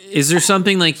 Is there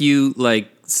something like you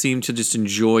seem to just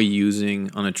enjoy using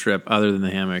on a trip other than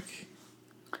the hammock?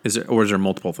 Or is there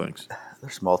multiple things?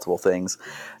 There's multiple things.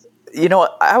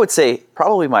 I would say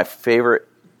probably my favorite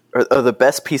or the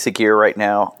best piece of gear right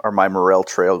now are my Morel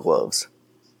trail gloves.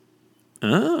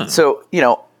 Oh. So,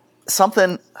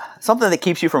 something that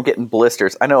keeps you from getting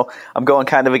blisters. I know I'm going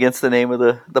kind of against the name of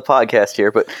the podcast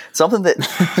here, but something that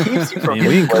keeps you from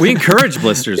getting blisters. We encourage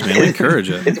blisters, man. We encourage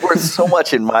it. It's worth so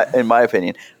much in my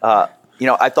opinion.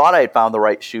 I thought I had found the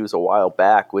right shoes a while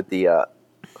back with the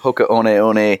Hoka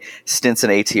One Stinson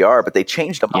ATR, but they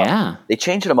changed them up. They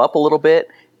changed them up a little bit,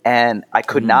 and I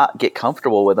could not get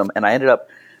comfortable with them, and I ended up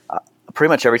pretty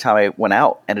much every time I went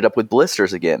out, ended up with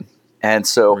blisters again. And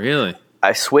so Really?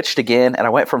 I switched again, and I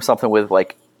went from something with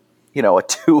like, a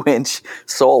 2-inch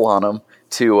sole on them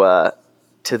to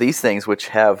these things which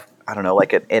have, I don't know,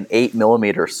 like an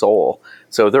 8mm sole.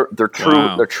 So they're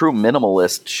true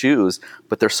minimalist shoes,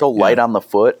 but they're so light on the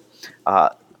foot.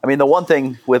 I mean, the one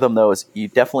thing with them though is you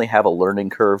definitely have a learning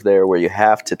curve there where you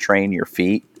have to train your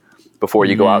feet before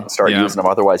you go out and start using them.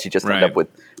 Otherwise, you just end up with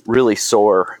really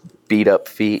sore, beat up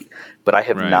feet. But I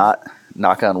have not,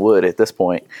 knock on wood at this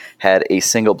point, had a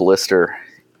single blister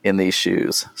in these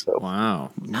shoes. So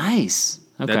Wow. Nice.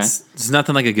 Okay. It's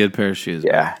nothing like a good pair of shoes.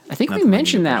 yeah. Man. I think we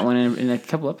mentioned that one in a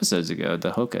couple episodes ago,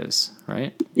 the Hokas,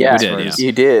 right? Yeah, We did, yeah.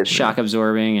 you did. Shock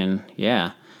absorbing and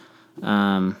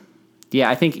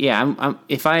I think I'm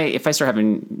if I start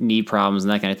having knee problems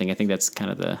and that kind of thing, I think that's kind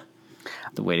of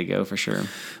the way to go for sure.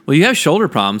 Well, you have shoulder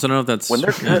problems. I don't know if that's When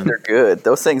they're good, they're good.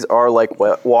 Those things are like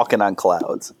walking on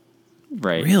clouds.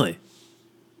 Right. Really.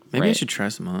 Maybe I Right. should try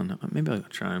some on. Maybe I'll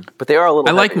try them. But they are a little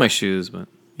I like heavier. my shoes, but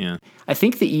yeah. I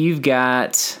think that you've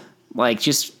got, like,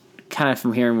 just kind of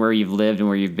from hearing where you've lived and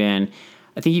where you've been,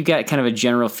 I think you've got kind of a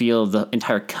general feel of the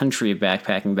entire country of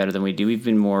backpacking better than we do. We've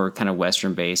been more kind of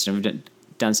Western based, and we've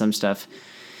done some stuff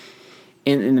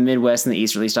in the Midwest and the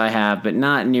East, or at least I have, but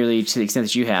not nearly to the extent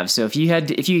that you have. So if you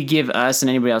could give us and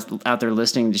anybody else out there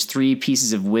listening just 3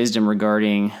 pieces of wisdom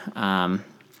regarding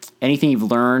anything you've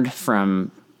learned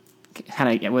from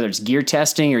kind of whether it's gear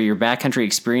testing or your backcountry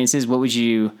experiences, what would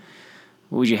you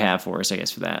have for us, I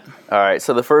guess, for that? All right.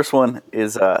 So the first one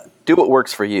is do what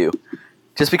works for you.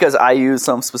 Just because I use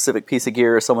some specific piece of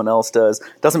gear or someone else does,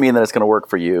 doesn't mean that it's going to work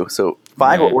for you. So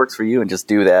find what works for you and just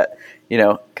do that.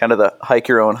 Kind of the hike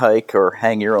your own hike or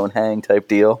hang your own hang type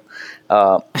deal.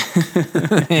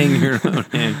 Hang your own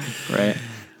hang.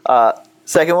 Right.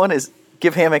 Second one is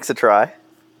give hammocks a try.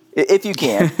 If you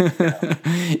can.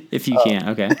 If you can,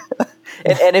 okay.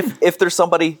 And if there's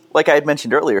somebody, like I had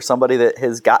mentioned earlier, somebody that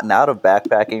has gotten out of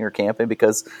backpacking or camping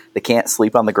because they can't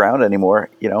sleep on the ground anymore,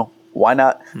 why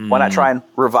not try and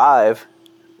revive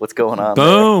what's going on there?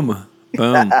 Boom.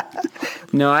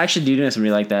 No, I actually do know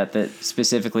somebody like that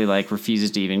specifically like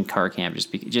refuses to even car camp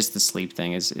just the sleep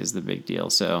thing is the big deal.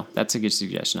 So that's a good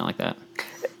suggestion. I like that.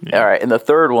 Yeah. All right, and the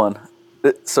third one.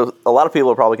 So a lot of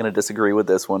people are probably going to disagree with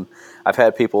this one. I've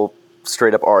had people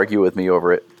straight up argue with me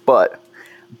over it, but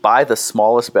buy the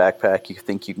smallest backpack you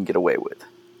think you can get away with.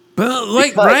 But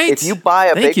Because if you buy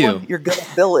a big one, you're going to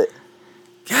fill it.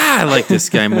 God, I like this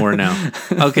guy more now.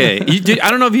 Okay. I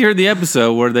don't know if you heard the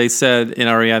episode where they said in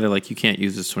REI, they're like, you can't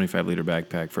use this 25-liter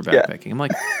backpack for backpacking. Yeah. I'm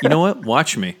like, you know what?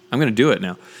 Watch me. I'm going to do it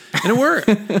now. And it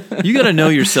worked. You got to know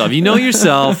yourself. You know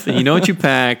yourself, and you know what you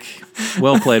pack.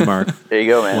 Well played, Mark. There you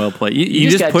go, man. Well played. You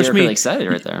just got pushed me. Really excited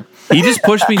right there. You just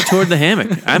pushed me toward the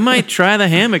hammock. I might try the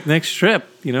hammock next trip.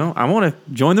 I want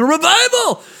to join the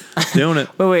revival. Doing it.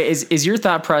 But wait, is your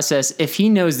thought process, if he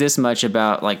knows this much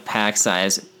about like pack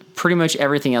size, pretty much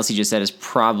everything else he just said is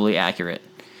probably accurate?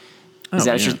 Is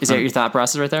that your thought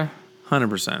process right there?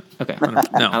 100%. Okay.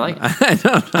 100%. No, I like it.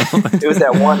 No. It was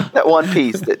that one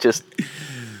piece that just...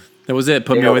 That was it.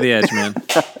 Put me over the edge, man.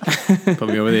 Put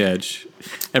me over the edge.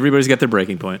 Everybody's got their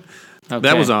breaking point. Okay.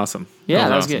 That was awesome. Yeah,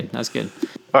 that was awesome. good. That was good.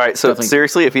 All right, so Definitely.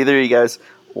 seriously, if either of you guys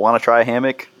want to try a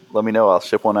hammock, let me know. I'll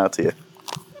ship one out to you.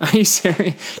 Are you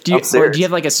serious? Do I'm serious. you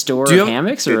have like a store Do you of have-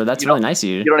 hammocks, or that's really nice of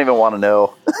you? You don't even want to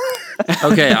know.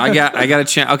 Okay, I got a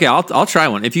chance. Okay, I'll try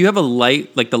one. If you have the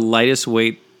lightest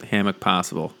weight hammock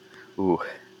possible. Ooh.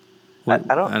 I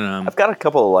don't know. I've got a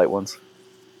couple of light ones.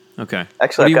 Okay.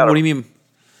 Actually, what do you mean?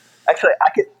 Actually,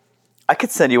 I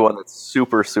could send you one that's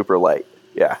super, super light.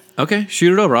 Yeah. Okay,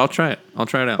 shoot it over. I'll try it. I'll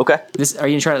try it out. Okay. Are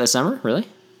you gonna try it this summer? Really?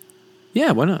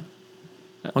 Yeah, why not?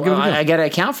 I'll give it a go. I got to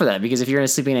account for that because if you're going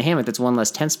to sleep in a hammock, that's one less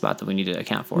tent spot that we need to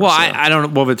account for. Well, so. I don't know.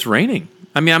 Well, if it's raining,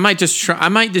 I mean, I might just try. I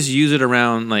might just use it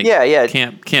around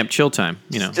camp chill time.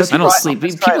 Just I don't try- sleep.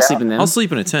 just People try it sleep out. in them. I'll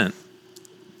sleep in a tent.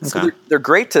 So Okay. they're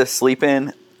great to sleep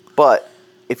in, but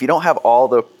if you don't have all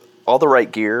the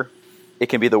right gear, it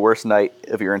can be the worst night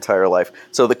of your entire life.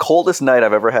 So the coldest night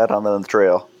I've ever had on the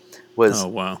trail was Oh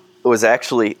wow. it was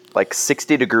actually like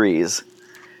 60 degrees,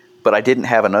 but I didn't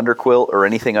have an underquilt or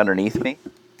anything underneath me.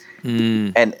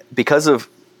 And because of,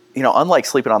 unlike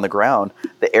sleeping on the ground,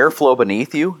 the airflow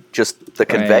beneath you, just the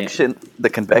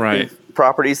convective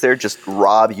properties there just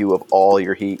rob you of all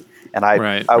your heat. And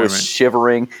I was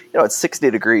shivering. It's 60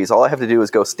 degrees. All I have to do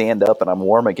is go stand up and I'm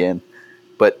warm again.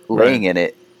 But laying in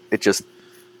it just,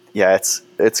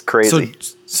 it's crazy.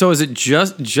 So is it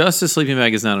just a sleeping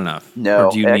bag is not enough? No,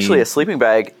 Or do you actually need... a sleeping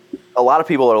bag, a lot of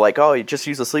people are like, oh, you just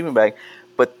use a sleeping bag.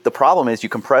 But the problem is you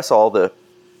compress all the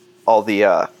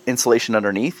insulation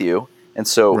underneath you, And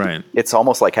so it's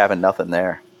almost like having nothing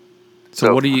there.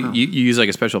 So what do you use, like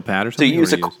a special pad or something?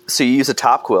 So you use a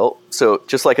top quilt. So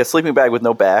just like a sleeping bag with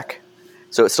no back.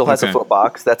 So it still has a foot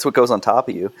box. That's what goes on top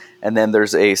of you. And then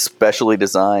there's a specially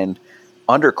designed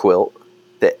under quilt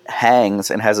that hangs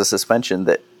and has a suspension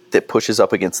that pushes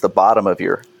up against the bottom of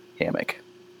your hammock.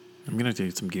 I'm gonna have to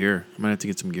get some gear. I might have to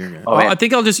get some gear, guys. I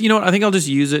think I'll just, I think I'll just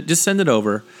use it. Just send it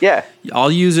over. Yeah.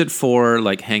 I'll use it for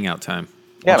like hangout time.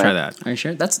 I'll try that. Are you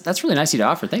sure? That's really nice of you to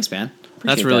offer. Thanks, man. Appreciate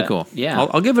That's really that. cool. Yeah.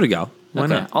 I'll give it a go. Why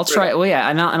not? I'll try it. Well, yeah,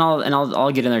 and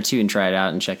I'll get in there too and try it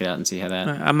out and check it out and see how that.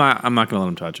 I'm not gonna let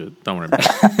him touch it. Don't worry about it.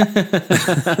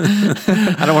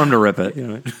 I don't want him to rip it.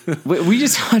 We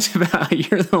just talked about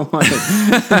you're the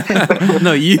one.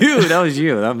 No, you. That was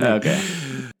you. Okay.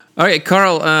 All right,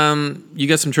 Carl. You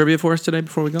got some trivia for us today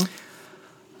before we go?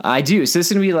 I do. So this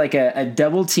is gonna be like a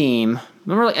double team.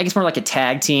 Remember, I guess more like a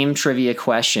tag team trivia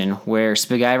question where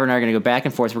Spiguyver and I are gonna go back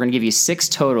and forth. We're gonna give you 6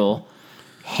 total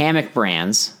hammock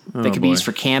brands that could be used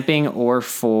for camping or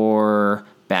for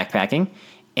backpacking,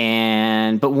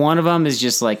 but one of them is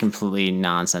just like completely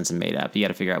nonsense and made up. You got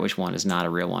to figure out which one is not a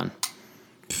real one.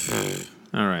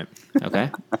 All right. Okay.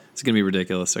 It's gonna be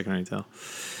ridiculous. I can already tell.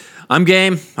 I'm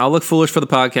game. I'll look foolish for the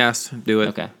podcast. Do it.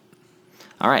 Okay.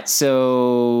 All right.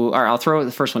 So, I'll throw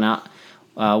the first one out.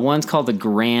 One's called the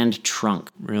Grand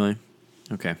Trunk. Really?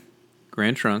 Okay.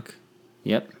 Grand Trunk.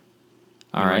 Yep.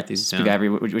 All right.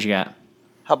 Spiguyver, what you got?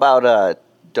 How about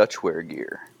Dutch wear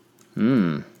gear?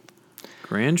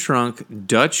 Grand Trunk,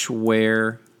 Dutch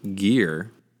wear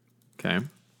gear. Okay.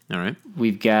 All right.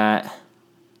 We've got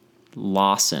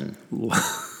Lawson.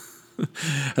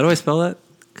 How do I spell that?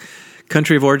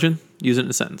 Country of origin. Use it in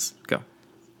a sentence. Go.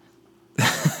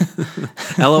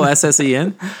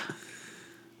 L-O-S-S-E-N?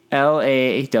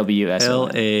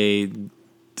 L-A-W-S-O-N.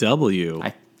 L-A-W.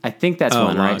 I think that's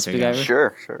one, right? Okay, yeah.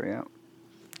 Sure, yeah.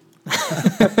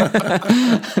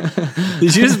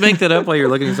 Did you just make that up while you're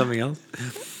looking at something else?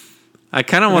 I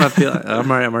kind of want to feel. I'm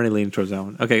already leaning towards that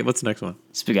one. Okay, what's the next one?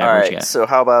 Spiguyver, all right. So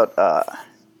how about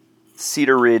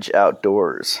Cedar Ridge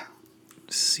Outdoors?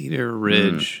 Cedar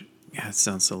Ridge. Yeah, it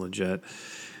sounds so legit.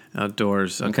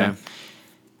 Outdoors. Okay.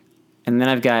 And then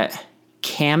I've got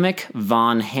Kammock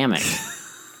Von Hammock.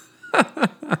 I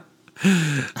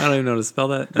don't even know how to spell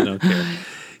that. I don't care.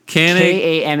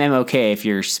 K-A-M-M-O-K if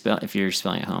you're spelling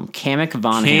at home. Kammock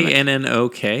Von Hammock.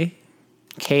 K-N-N-O-K?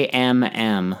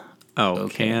 K-M-M. Oh,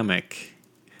 Kammock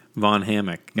Von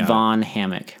Hammock. Von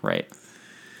Hammock, right.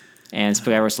 And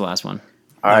Spiguyver, what's the last one?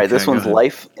 All right, this one's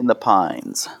Life in the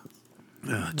Pines.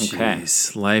 Oh,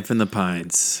 jeez. Life in the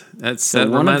Pines. That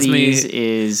one reminds of these me...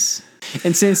 is...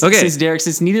 And since Derek,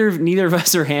 since neither of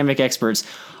us are hammock experts,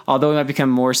 although we might become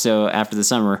more so after the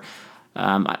summer...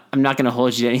 I'm not going to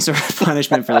hold you to any sort of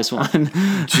punishment for this one.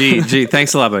 Gee,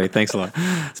 thanks a lot, buddy. Thanks a lot.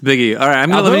 It's Biggie. All right, I'm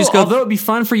going to let me just go. Although it'd be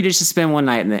fun for you to just spend one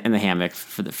night in the hammock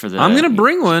for the. I'm going to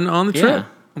bring one on the trip. Yeah.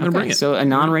 I'm going to bring it. So a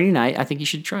non-rainy night, I think you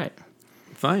should try it.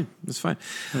 Fine, that's fine.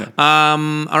 Okay.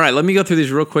 All right, let me go through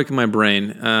these real quick in my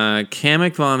brain.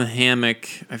 Kammock Von Hammock.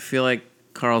 I feel like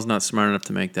Carl's not smart enough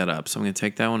to make that up, so I'm going to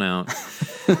take that one out.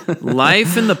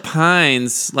 Life in the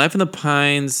Pines.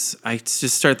 I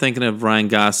just start thinking of Ryan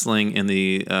Gosling in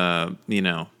the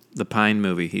the Pine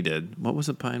movie he did. What was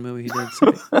the Pine movie he did?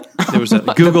 There was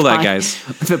Google that, guys.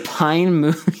 The Pine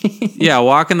movie. Yeah,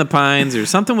 Walk in the Pines or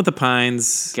something with the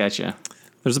Pines. Gotcha.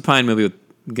 There's a Pine movie with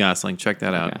Gosling. Check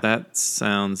that out. Okay. That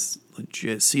sounds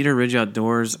legit. Cedar Ridge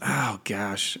Outdoors. Oh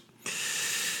gosh,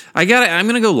 I'm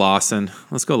gonna go Lawson.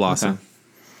 Let's go Lawson. Okay.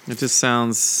 It just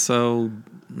sounds so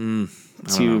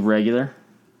too regular.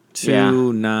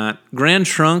 Not Grand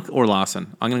Trunk or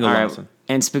Lawson. I'm gonna go Lawson.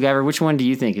 And Spiguyver, which one do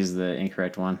you think is the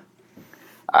incorrect one?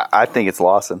 I think it's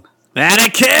Lawson. Had a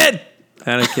kid.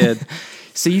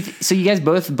 So you guys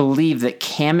both believe that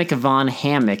Kammock Von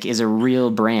Hammock is a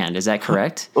real brand. Is that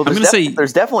correct? Well, I'm gonna say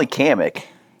there's definitely Kammock.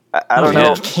 I don't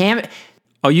know. Kammock.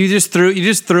 Oh, you just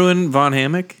threw in Von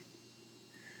Hammock?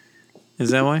 Is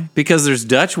that why? Because there's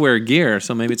Dutch wear gear,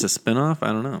 so maybe it's a spinoff.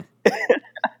 I don't know.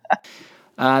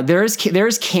 There is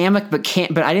Kammock,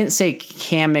 but I didn't say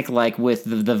Kammock like with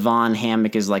the Von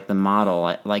Hammock is like the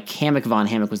model. Like Kammock Von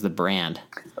Hammock was the brand.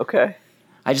 Okay.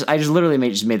 I just literally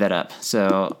made that up.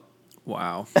 So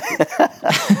wow,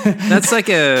 that's like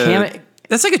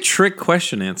a trick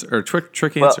question answer or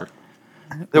trick answer.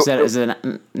 Is it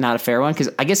not a fair one?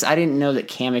 Because I guess I didn't know that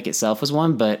Kammock itself was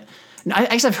one, but I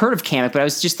guess I've heard of Kammock, but I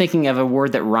was just thinking of a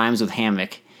word that rhymes with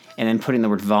hammock. And then putting the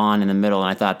word Von in the middle, and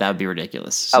I thought that would be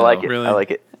ridiculous. So, I like it. Really? I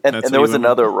like it. And there was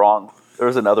another wrong. There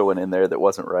was another one in there that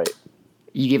wasn't right.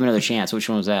 You gave another chance. Which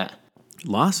one was that?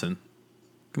 Lawson.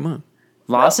 Come on.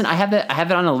 Lawson. I have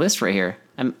it on a list right here.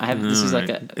 This is like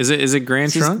a. Is it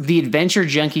Grand Trunk?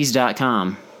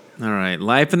 TheAdventureJunkies.com. All right,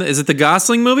 is it the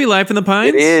Gosling movie, Life in the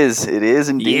Pines? It is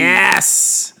indeed.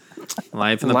 Yes,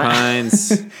 Life in the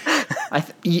Pines.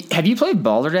 Have you played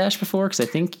Balderdash before? Because I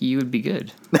think you would be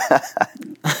good.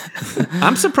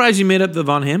 I'm surprised you made up the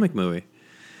Von Hammock movie.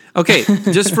 Okay,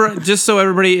 just so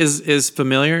everybody is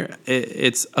familiar,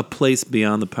 it's A Place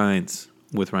Beyond the Pines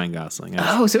with Ryan Gosling.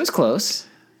 Oh, so it was close.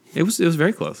 It was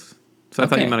very close. So I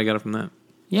thought you might have got it from that.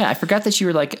 Yeah, I forgot that you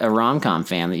were like a rom-com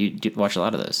fan, that you watch a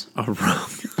lot of those. A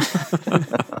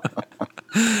rom-com.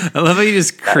 I love how you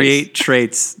just create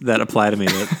traits that apply to me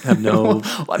that have no...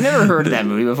 Well, I've never heard of that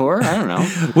movie before. I don't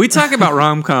know. We talk about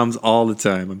rom-coms all the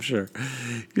time, I'm sure.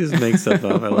 You just make stuff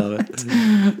up. I love it.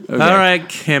 Okay. All right,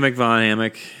 Hammock Von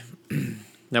Hammock.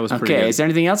 That was pretty good. Okay, is there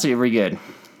anything else, or are we good?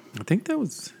 I think that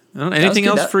was... anything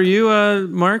else for you,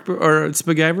 Mark, or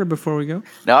Spaguyver, before we go?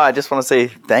 No, I just want to say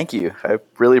thank you. I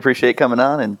really appreciate coming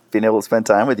on and being able to spend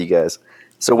time with you guys.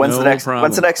 So when's the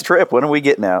next trip? When are we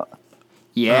getting out?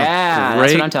 Yeah,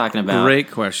 that's what I'm talking about.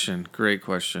 Great question.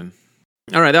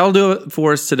 All right, that'll do it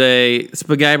for us today.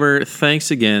 Spaguyver, thanks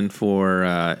again for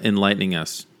enlightening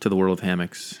us to the world of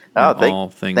hammocks.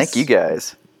 Thank you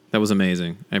guys. That was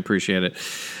amazing. I appreciate it.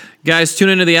 Guys, tune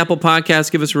into the Apple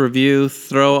Podcast. Give us a review.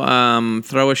 Throw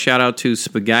a shout out to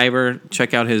Spaguyver.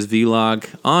 Check out his vlog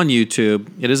on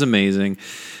YouTube. It is amazing.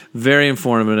 Very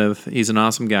informative. He's an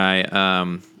awesome guy.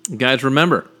 Guys,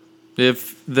 remember,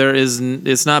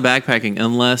 it's not backpacking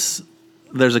unless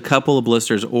there's a couple of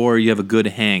blisters or you have a good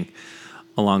hang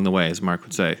along the way, as Mark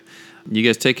would say. You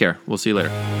guys take care. We'll see you later.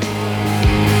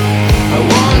 I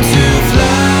want to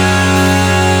fly.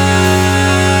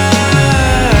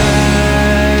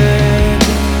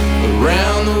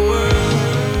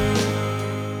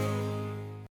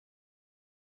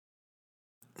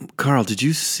 Carl, did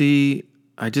you see?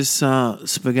 I just saw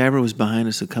Spaguyver was behind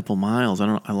us a couple miles.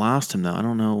 I lost him though. I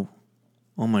don't know.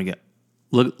 Oh my God!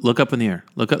 Look up in the air.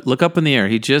 Look up in the air.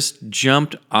 He just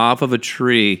jumped off of a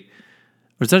tree.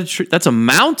 Or is that a tree? That's a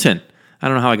mountain. I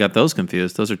don't know how I got those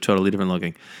confused. Those are totally different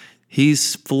looking.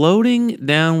 He's floating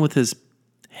down with his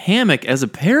hammock as a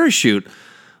parachute.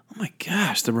 Oh my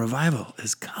gosh! The revival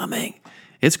is coming.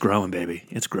 It's growing, baby.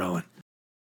 It's growing.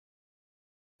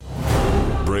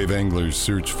 Brave anglers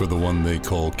search for the one they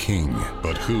call king,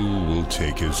 but who will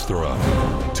take his throne?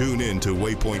 Tune in to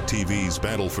Waypoint TV's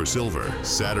Battle for Silver,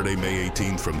 Saturday, May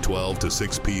 18th from 12 to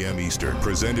 6 p.m. Eastern,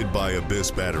 presented by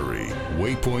Abyss Battery.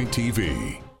 Waypoint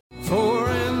TV. 4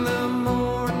 in the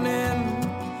morning.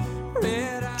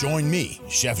 Join me,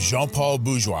 Chef Jean-Paul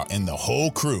Bourgeois, and the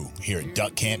whole crew here at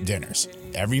Duck Camp Dinners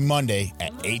every Monday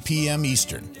at 8 p.m.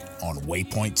 Eastern on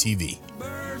Waypoint TV.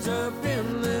 Birds up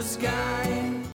in the sky.